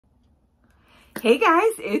Hey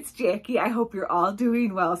guys, it's Jackie. I hope you're all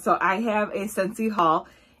doing well. So I have a Scentsy haul.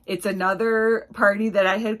 It's another party that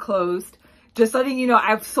I had closed. Just letting you know,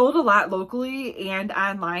 I've sold a lot locally and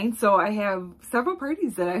online. So I have several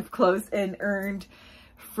parties that I've closed and earned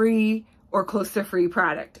free or close to free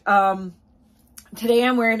product. Today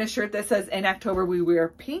I'm wearing a shirt that says, "In October we wear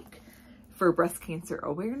pink for breast cancer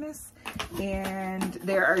awareness." And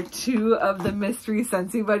there are two of the mystery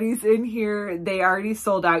Scentsy buddies in here. They already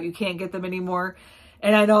sold out. You can't get them anymore.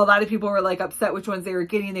 And I know a lot of people were like upset which ones they were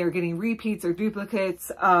getting. They were getting repeats or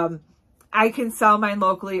duplicates. I can sell mine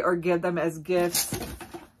locally or give them as gifts.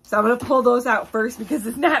 So I'm going to pull those out first because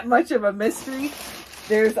it's not much of a mystery.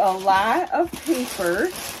 There's a lot of paper.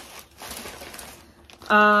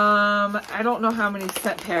 I don't know how many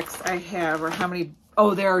scent packs I have or how many.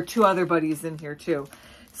 Oh, there are two other buddies in here too.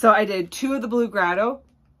 So I did two of the Blue Grotto.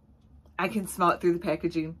 I can smell it through the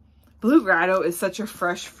packaging. Blue Grotto is such a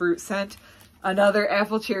fresh fruit scent. Another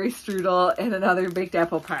apple cherry strudel and another baked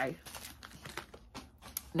apple pie.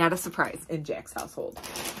 Not a surprise in Jack's household.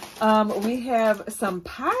 We have some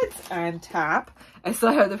pods on top. I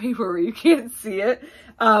still have the paper where you can't see it.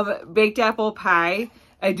 Baked apple pie.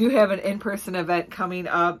 I do have an in-person event coming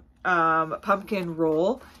up. Pumpkin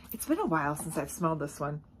roll. It's been a while since I've smelled this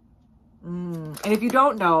one. And if you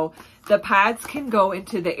don't know, the pods can go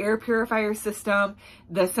into the air purifier system,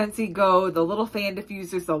 the Scentsy Go, the little fan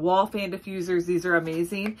diffusers, the wall fan diffusers. These are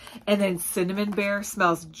amazing. And then Cinnamon Bear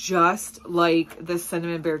smells just like the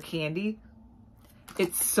Cinnamon Bear candy.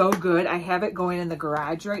 It's so good. I have it going in the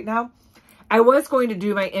garage right now. I was going to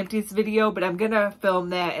do my empties video, but I'm going to film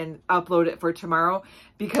that and upload it for tomorrow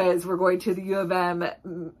because we're going to the U of M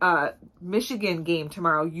Michigan game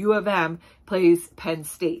tomorrow. U of M plays Penn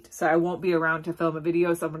State. So I won't be around to film a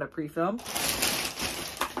video, so I'm going to pre-film.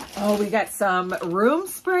 Oh, we got some room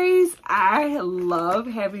sprays. I love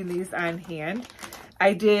having these on hand.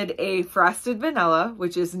 I did a frosted vanilla,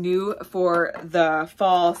 which is new for the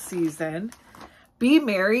fall season. Be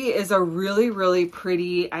Merry is a really, really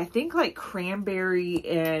pretty, I think like cranberry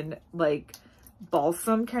and like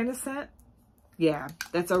balsam kind of scent. Yeah,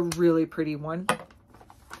 that's a really pretty one.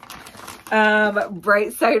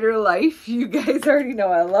 Bright Cider Life. You guys already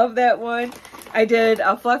know I love that one. I did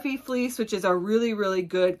a Fluffy Fleece, which is a really, really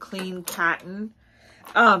good clean cotton.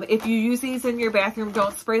 If you use these in your bathroom,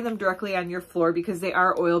 don't spray them directly on your floor because they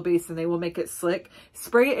are oil-based and they will make it slick.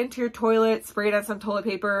 Spray it into your toilet, spray it on some toilet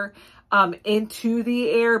paper, into the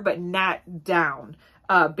air, but not down.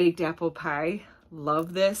 Baked apple pie.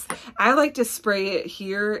 Love this. I like to spray it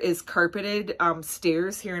here is carpeted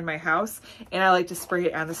stairs here in my house. And I like to spray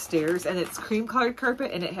it on the stairs. And it's cream colored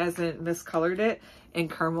carpet and it hasn't miscolored it.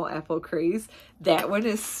 And caramel apple craze. That one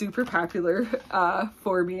is super popular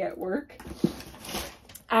for me at work.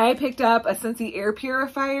 I picked up a Scentsy air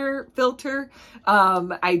purifier filter.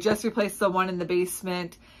 I just replaced the one in the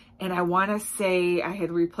basement. And I want to say I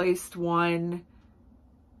had replaced one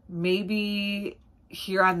maybe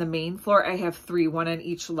here on the main floor. I have three, one on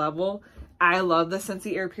each level. I love the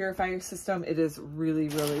Scentsy air purifier system. It is really,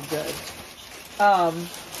 really good.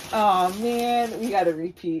 Oh man, we got to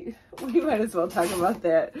repeat. We might as well talk about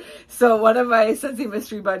that. So one of my Scentsy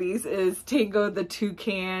mystery buddies is Tango the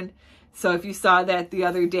Toucan. So if you saw that the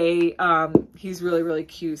other day, he's really, really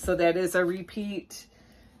cute. So that is a repeat.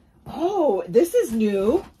 Oh, this is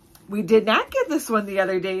new. We did not get this one the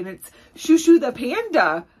other day, and it's Shoo Shoo the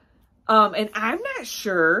Panda. And I'm not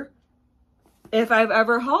sure if I've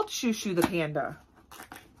ever hauled Shoo Shoo the Panda.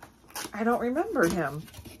 I don't remember him.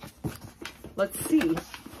 Let's see.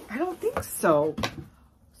 I don't think so.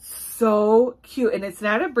 So cute. And it's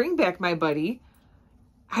not a bring back, my buddy.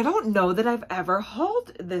 I don't know that I've ever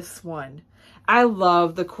hauled this one. I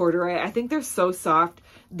love the corduroy. I think they're so soft.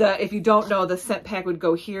 If you don't know, the scent pack would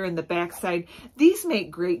go here in the back side. These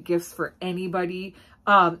make great gifts for anybody.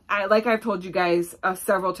 Like I've told you guys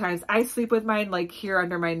several times, I sleep with mine like here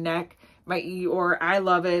under my neck, my Eeyore. I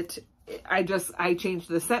love it. I change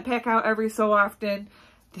the scent pack out every so often.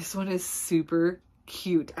 This one is super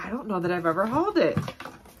cute. I don't know that I've ever hauled it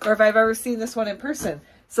or if I've ever seen this one in person.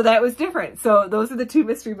 So that was different. So those are the two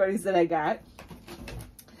mystery buddies that I got.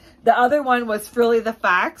 The other one was Frilly the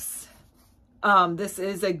Fox. This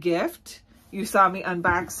is a gift. You saw me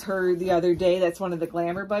unbox her the other day. That's one of the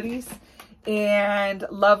glamour buddies. And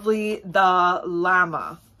Lovely the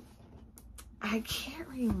Llama. I can't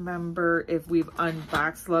remember if we've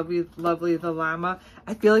unboxed Lovely the Llama.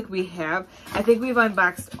 I feel like we have. I think we've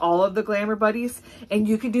unboxed all of the glamour buddies. And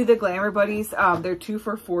you can do the glamour buddies. They're 2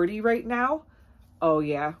 for $40 right now. Oh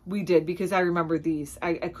yeah, we did because I remember these.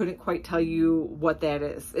 I couldn't quite tell you what that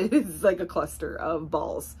is. It is like a cluster of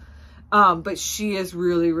balls. But she is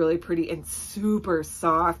really, really pretty and super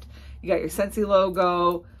soft. You got your Scentsy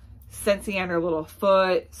logo, Scentsy on her little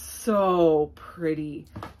foot. So pretty.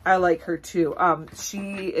 I like her too.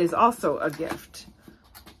 She is also a gift.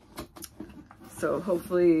 So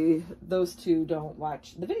hopefully those two don't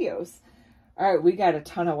watch the videos. All right, we got a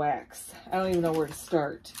ton of wax. I don't even know where to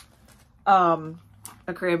start.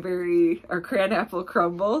 A cranberry or cran apple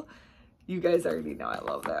crumble. You guys already know I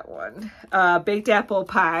love that one. Baked apple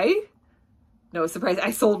pie. No surprise.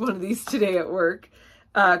 I sold one of these today at work.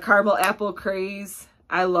 Caramel apple craze.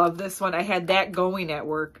 I love this one. I had that going at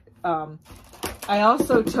work. I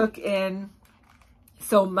also took in,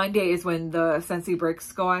 so Monday is when the Scentsy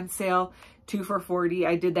bricks go on sale. 2 for $40.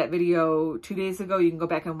 I did that video 2 days ago. You can go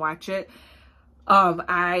back and watch it.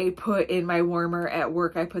 I put in my warmer at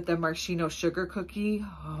work. I put the maraschino sugar cookie.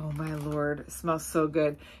 Oh my Lord. It smells so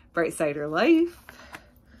good. Bright Cider Life.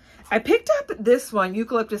 I picked up this one,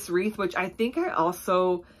 eucalyptus wreath, which I think I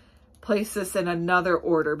also placed this in another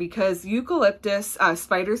order because eucalyptus,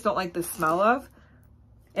 spiders don't like the smell of.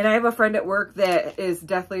 And I have a friend at work that is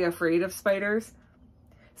deathly afraid of spiders.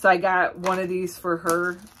 So I got one of these for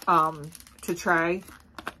her to try.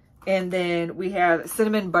 And then we have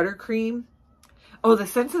cinnamon buttercream. Oh, the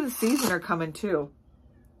scents of the season are coming too.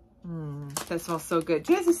 That smells so good.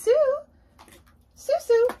 Jazzy Sue.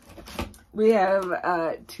 Sue. We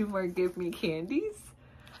have 2 more Give Me Candies.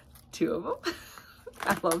 2 of them.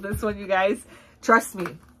 I love this one, you guys. Trust me.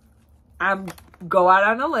 Go out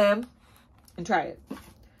on a limb and try it.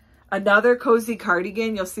 Another cozy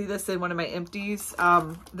cardigan. You'll see this in one of my empties.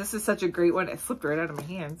 This is such a great one. It slipped right out of my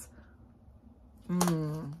hands.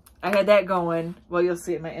 I had that going. Well, you'll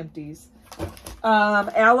see it in my empties.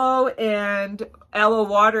 Aloe and aloe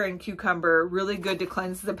water and cucumber. Really good to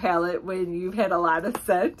cleanse the palate when you've had a lot of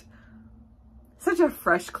scent. Such a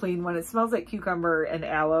fresh, clean one. It smells like cucumber and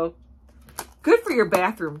aloe. Good for your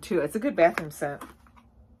bathroom, too. It's a good bathroom scent.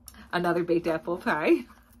 Another baked apple pie.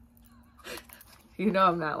 You know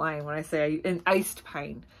I'm not lying when I say an iced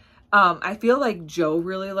pine. I feel like Joe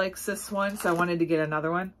really likes this one, so I wanted to get another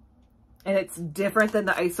one. And it's different than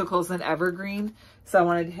the icicles and evergreen, so I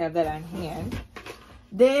wanted to have that on hand.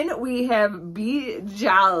 Then we have Be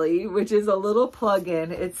Jolly, which is a little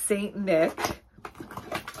plug-in. It's Saint Nick.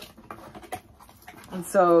 And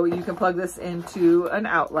so you can plug this into an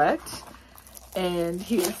outlet. And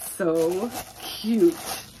he is so cute.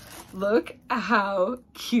 Look how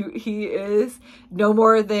cute he is. No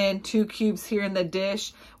more than 2 cubes here in the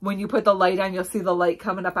dish. When you put the light on, you'll see the light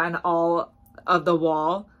coming up on all of the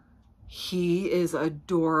wall. He is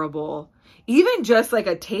adorable. Even just like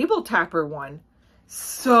a table topper one.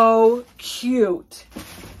 So cute.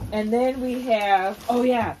 And then we have, oh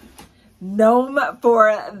yeah, gnome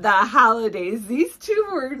for the holidays. These 2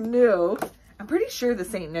 were new. I'm pretty sure the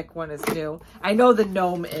Saint Nick one is new. I know the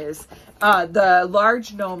gnome is. The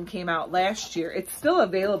large gnome came out last year. It's still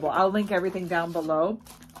available. I'll link everything down below.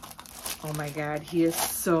 Oh my God, he is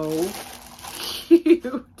so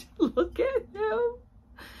cute. Look at him.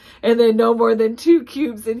 And then no more than 2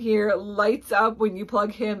 cubes in here. Lights up when you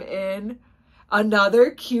plug him in.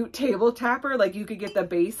 Another cute table topper. Like you could get the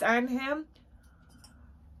base on him.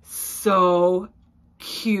 So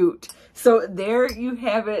cute. So there you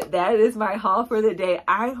have it. That is my haul for the day.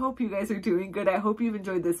 I hope you guys are doing good. I hope you've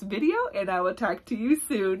enjoyed this video and I will talk to you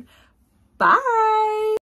soon. Bye.